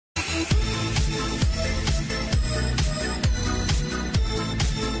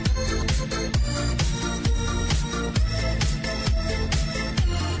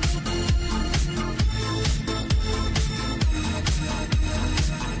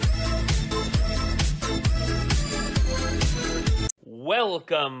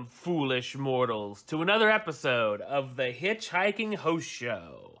Welcome, foolish mortals, to another episode of the HitchHiking Host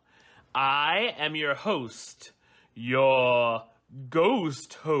Show. I am your host, your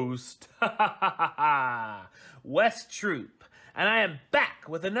ghost host, Wes Troop, and I am back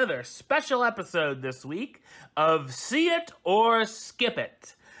with another special episode this week of See It or Skip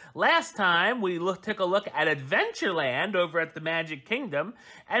It. Last time, we took a look at Adventureland over at the Magic Kingdom,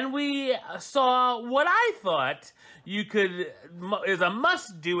 and we saw what I thought is a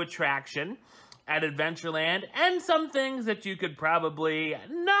must-do attraction at Adventureland, and some things that you could probably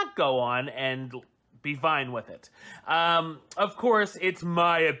not go on and be fine with it. Of course, it's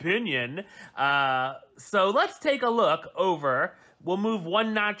my opinion, so let's take a look over. We'll move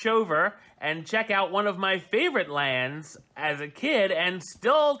one notch over and check out one of my favorite lands as a kid and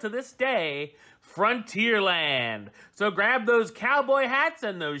still to this day, Frontierland. So grab those cowboy hats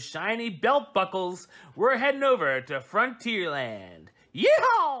and those shiny belt buckles. We're heading over to Frontierland.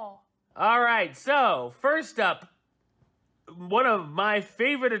 Yeehaw! All right, so first up, one of my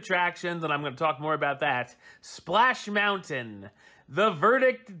favorite attractions, and I'm going to talk more about that, Splash Mountain. The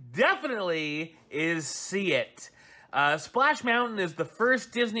verdict definitely is see it. Splash Mountain is the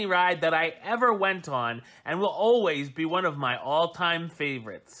first Disney ride that I ever went on and will always be one of my all-time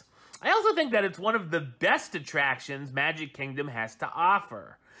favorites. I also think that it's one of the best attractions Magic Kingdom has to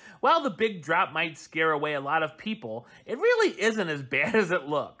offer. While the big drop might scare away a lot of people, it really isn't as bad as it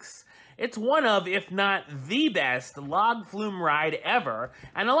looks. It's one of, if not the best, log flume ride ever,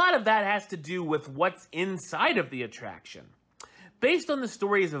 and a lot of that has to do with what's inside of the attraction. Based on the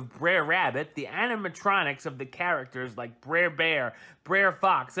stories of Brer Rabbit, the animatronics of the characters like Brer Bear, Brer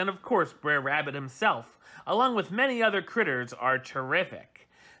Fox, and of course Brer Rabbit himself, along with many other critters, are terrific.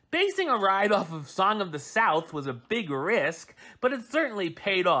 Basing a ride off of Song of the South was a big risk, but it certainly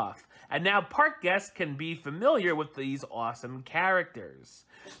paid off, and now park guests can be familiar with these awesome characters.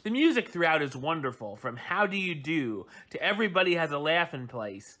 The music throughout is wonderful, from How Do You Do to Everybody Has a Laughin'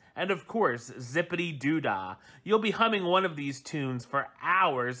 Place, and of course, Zippity Doo-Dah. You'll be humming one of these tunes for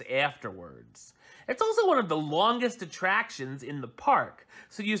hours afterwards. It's also one of the longest attractions in the park,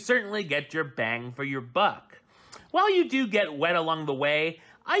 so you certainly get your bang for your buck. While you do get wet along the way,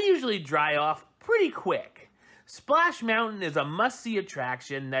 I usually dry off pretty quick. Splash Mountain is a must-see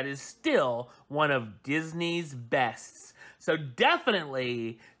attraction that is still one of Disney's bests, so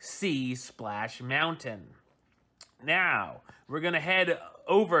definitely see Splash Mountain. Now, we're going to head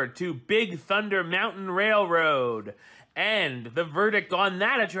over to Big Thunder Mountain Railroad, and the verdict on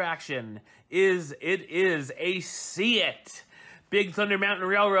that attraction is it is a see it. Big Thunder Mountain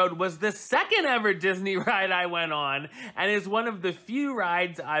Railroad was the second ever Disney ride I went on, and is one of the few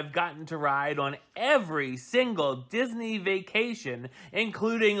rides I've gotten to ride on every single Disney vacation,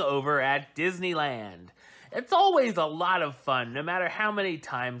 including over at Disneyland. It's always a lot of fun, no matter how many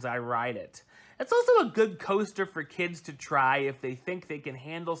times I ride it. It's also a good coaster for kids to try if they think they can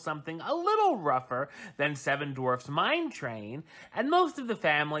handle something a little rougher than Seven Dwarfs Mine Train, and most of the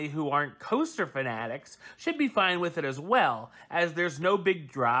family who aren't coaster fanatics should be fine with it as well, as there's no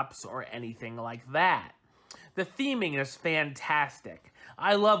big drops or anything like that. The theming is fantastic.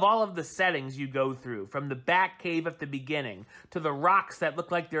 I love all of the settings you go through, from the Bat Cave at the beginning, to the rocks that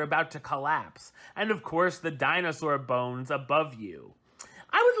look like they're about to collapse, and of course the dinosaur bones above you.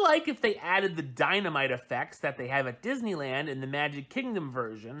 I would like if they added the dynamite effects that they have at Disneyland in the Magic Kingdom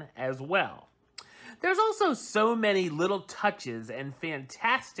version as well. There's also so many little touches and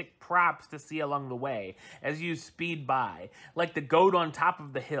fantastic props to see along the way as you speed by, like the goat on top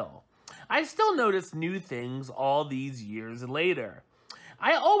of the hill. I still notice new things all these years later.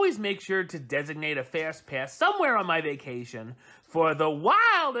 I always make sure to designate a fast pass somewhere on my vacation for the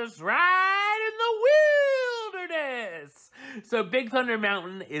wildest ride in the wilderness. So Big Thunder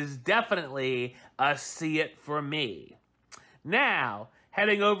Mountain is definitely a see it for me. Now,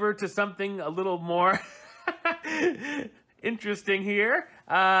 heading over to something a little more interesting here.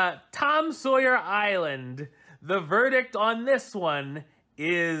 Tom Sawyer Island. The verdict on this one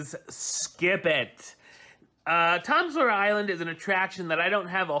is skip it. Tom Sawyer Island is an attraction that I don't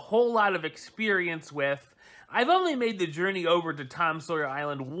have a whole lot of experience with. I've only made the journey over to Tom Sawyer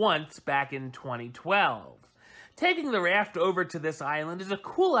Island once back in 2012. Taking the raft over to this island is a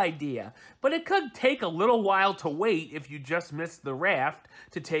cool idea, but it could take a little while to wait if you just missed the raft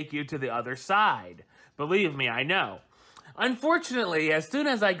to take you to the other side. Believe me, I know. Unfortunately, as soon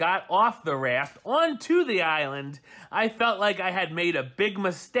as I got off the raft onto the island, I felt like I had made a big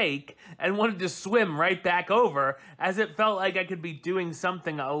mistake and wanted to swim right back over, as it felt like I could be doing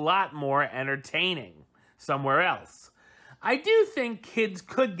something a lot more entertaining somewhere else. I do think kids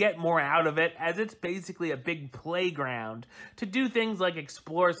could get more out of it, as it's basically a big playground to do things like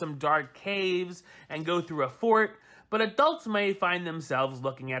explore some dark caves and go through a fort, but adults may find themselves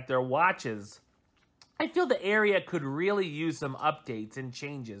looking at their watches. I feel the area could really use some updates and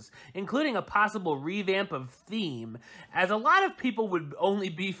changes, including a possible revamp of theme, as a lot of people would only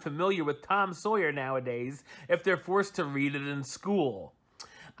be familiar with Tom Sawyer nowadays if they're forced to read it in school.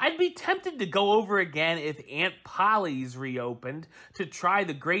 I'd be tempted to go over again if Aunt Polly's reopened to try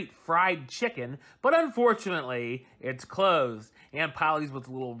the great fried chicken, but unfortunately, it's closed. Aunt Polly's was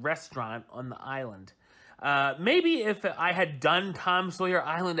a little restaurant on the island. Maybe if I had done Tom Sawyer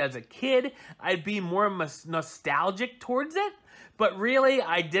Island as a kid, I'd be more nostalgic towards it. But really,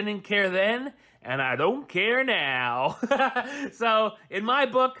 I didn't care then, and I don't care now. So, in my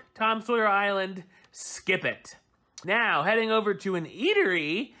book, Tom Sawyer Island, skip it. Now, heading over to an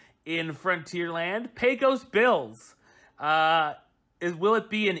eatery in Frontierland, Pecos Bill's. Will it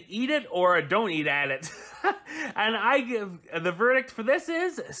be an eat it or a don't eat at it? And I give, the verdict for this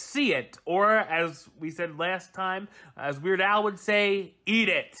is see it. Or, as we said last time, as Weird Al would say, eat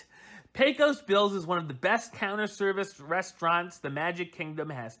it. Pecos Bill's is one of the best counter service restaurants the Magic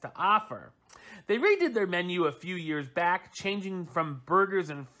Kingdom has to offer. They redid their menu a few years back, changing from burgers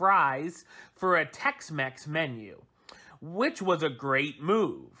and fries for a Tex-Mex menu, which was a great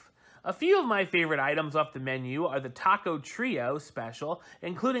move. A few of my favorite items off the menu are the Taco Trio special,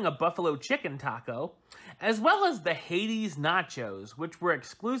 including a buffalo chicken taco, as well as the Hades nachos, which were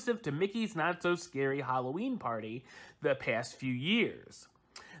exclusive to Mickey's Not So Scary Halloween Party the past few years.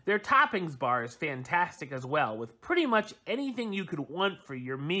 Their toppings bar is fantastic as well, with pretty much anything you could want for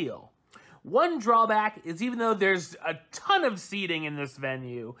your meal. One drawback is even though there's a ton of seating in this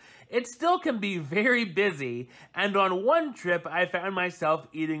venue, it still can be very busy, and on one trip I found myself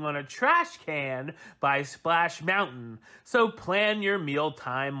eating on a trash can by Splash Mountain, so plan your meal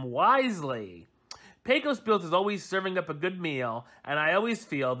time wisely. Pecos Bill's is always serving up a good meal, and I always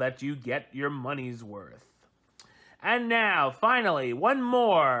feel that you get your money's worth. And now, finally, one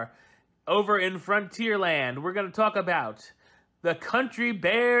more. Over in Frontierland, we're going to talk about the Country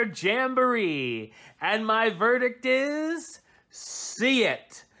Bear Jamboree, and my verdict is, see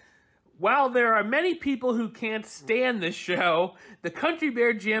it. While there are many people who can't stand this show, the Country Bear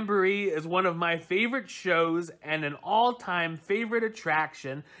Jamboree is one of my favorite shows and an all-time favorite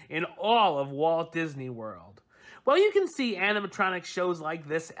attraction in all of Walt Disney World. While you can see animatronic shows like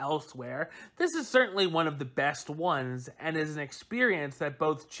this elsewhere, this is certainly one of the best ones and is an experience that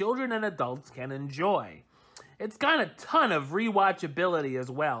both children and adults can enjoy. It's got a ton of rewatchability as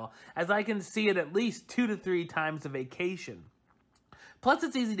well, as I can see it at least 2 to 3 times a vacation. Plus,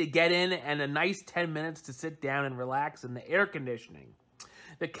 it's easy to get in and a nice 10 minutes to sit down and relax in the air conditioning.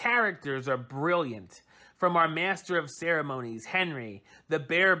 The characters are brilliant, from our Master of Ceremonies, Henry, the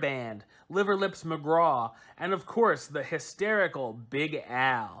Bear Band, Liverlips McGraw, and of course, the hysterical Big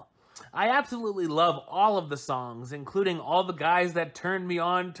Al. I absolutely love all of the songs, including All the Guys That Turned Me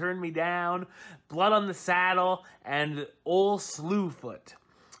On, Turned Me Down, Blood on the Saddle, and Ol' Slewfoot.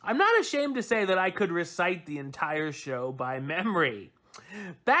 I'm not ashamed to say that I could recite the entire show by memory.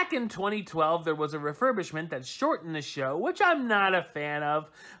 Back in 2012, there was a refurbishment that shortened the show, which I'm not a fan of,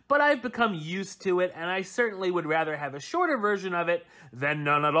 but I've become used to it, and I certainly would rather have a shorter version of it than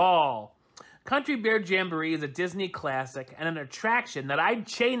none at all. Country Bear Jamboree is a Disney classic and an attraction that I'd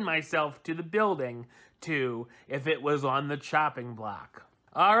chain myself to the building to if it was on the chopping block.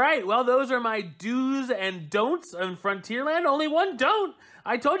 All right, well, those are my do's and don'ts on Frontierland. Only one don't.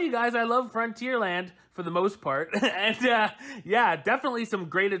 I told you guys I love Frontierland for the most part. And yeah, definitely some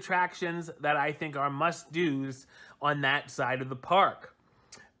great attractions that I think are must-dos on that side of the park.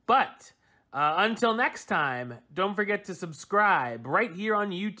 But until next time, don't forget to subscribe right here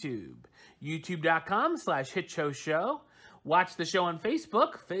on YouTube. YouTube.com/HitchHiking. Watch the show on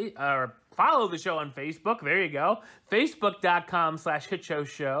Facebook, or follow the show on Facebook, there you go.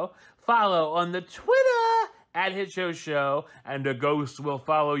 Facebook.com/HitchHiking. Follow on the Twitter @HitchHiking, and a ghost will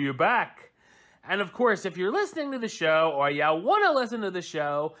follow you back. And of course, if you're listening to the show, or you want to listen to the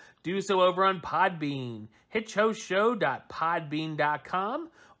show, do so over on Podbean,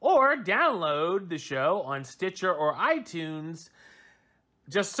 hitchhostshow.podbean.com, or download the show on Stitcher or iTunes.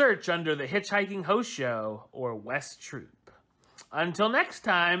 Just search under the Hitchhiking Host Show or West Troop. Until next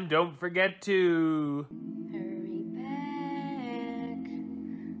time, don't forget to... Hurry back,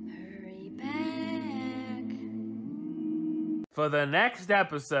 hurry back. for the next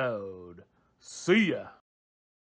episode. See ya.